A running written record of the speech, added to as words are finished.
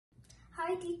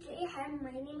Hi teacher Rehab,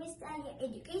 my name is Tanya.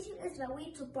 Education is the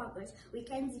way to progress. We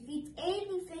can defeat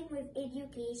anything with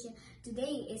education.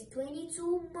 Today is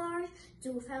 22 March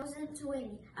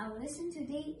 2020. Our lesson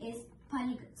today is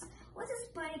polygons. What is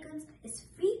polygons? It's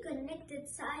 3 connected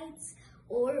sides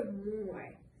or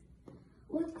more.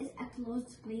 What is a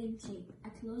closed plane shape? A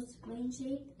closed plane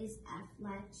shape is a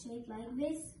flat shape like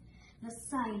this. The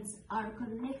sides are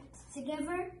connected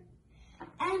together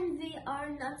and they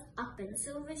are not open,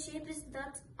 so the shape is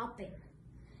not open.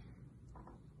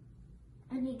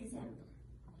 An example.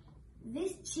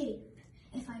 This shape,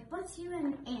 if I put here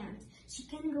an ant, she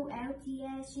can go out,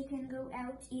 yes, she can go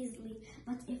out easily.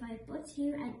 But if I put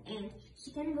here an ant, she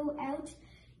can go out?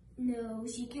 No,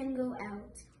 she can go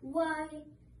out. Why?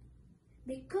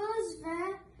 Because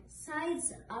the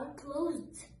sides are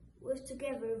closed with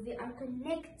together, they are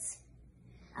connected.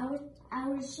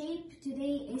 Our shape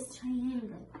today is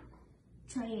triangle.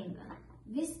 Triangle.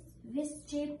 This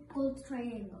shape called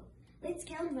triangle. Let's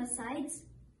count the sides.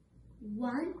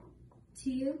 1,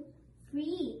 2,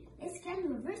 3. Let's count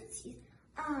the vertices.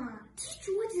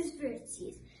 Teacher, what is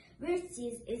vertices?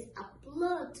 Vertices is a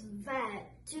plot that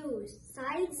 2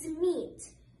 sides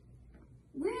meet.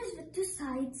 Where's the 2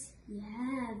 sides?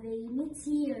 Yeah, they meet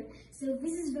here. So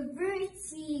this is the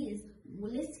vertices.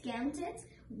 Well, let's count it.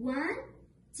 1,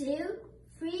 2,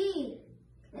 3.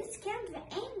 Let's count the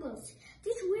angles.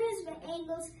 Teacher, where is the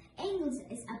angles? Angles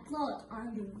is a plot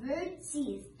on the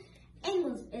vertices.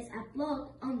 Angles is a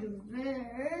plot on the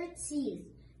vertices.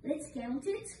 Let's count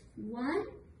it. 1,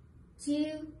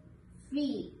 2,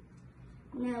 3.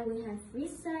 Now we have 3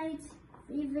 sides,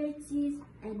 3 vertices,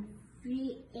 and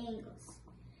 3 angles.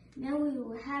 Now we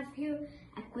will have here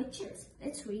a question.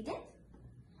 Let's read it.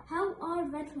 How are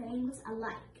the triangles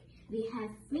alike? We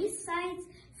have 3 sides,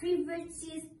 3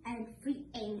 vertices, and 3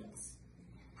 angles.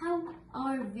 How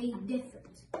are they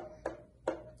different?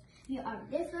 They are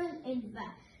different in the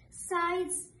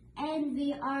sides and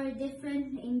they are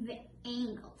different in the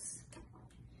angles.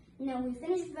 Now we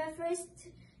finish the first.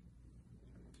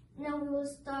 Now we will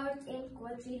start in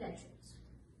quadrilaterals.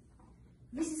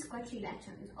 This is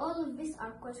quadrilateral. All of these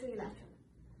are quadrilateral.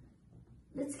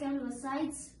 Let's count the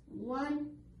sides. 1,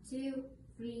 2,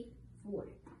 3, 4.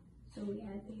 So we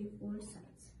have here 4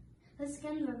 sides. Let's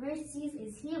count the vertices.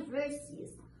 Is here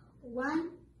vertices.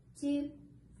 1, 2,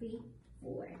 3,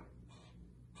 4.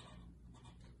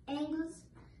 Angles.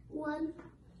 1,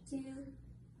 2,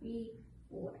 3,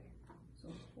 4. So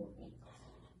 4 angles.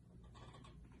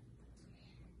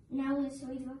 Now let's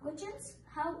read the questions.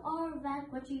 How are the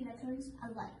quadrilaterals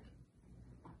alike?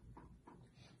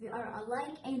 They are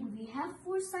alike and we have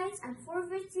 4 sides and 4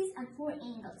 vertices and 4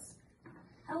 angles.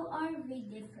 How are they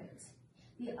different?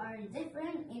 They are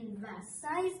different in the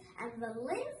size and the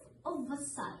length of the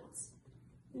sides.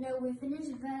 Now we finish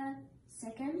the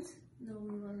second. Now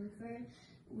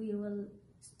we will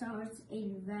start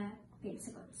in the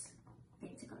pentagons.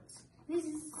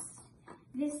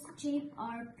 This shape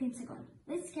are pentagon.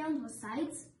 Let's count the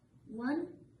sides. 1,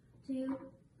 2,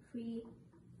 3,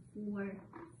 4,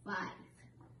 5.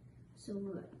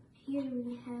 So here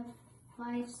we have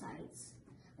 5 sides.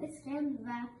 Let's count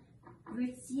the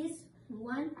vertices.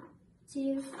 1,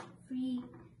 2, 3,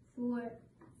 4,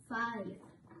 5.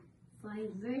 5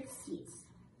 vertices.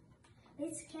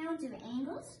 Let's count the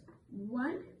angles.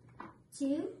 1,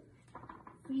 2,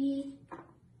 3,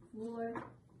 4,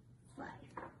 5.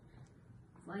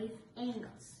 5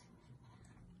 angles.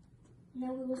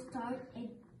 Now we will start in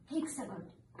hexagon.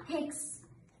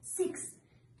 6.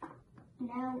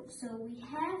 Now, so we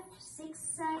have 6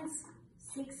 sides,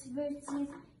 6 vertices,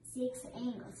 6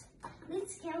 angles.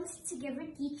 Let's count together,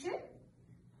 teacher.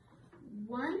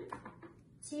 1,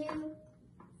 2,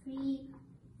 3,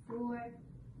 4,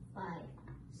 5,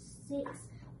 6.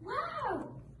 Wow!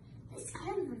 Let's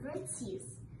count the vertices.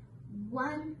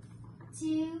 1,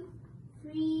 2,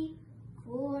 3,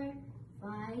 4,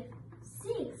 5,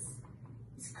 6.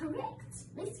 It's correct.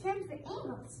 Let's count the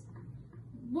angles.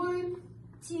 1,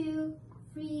 2,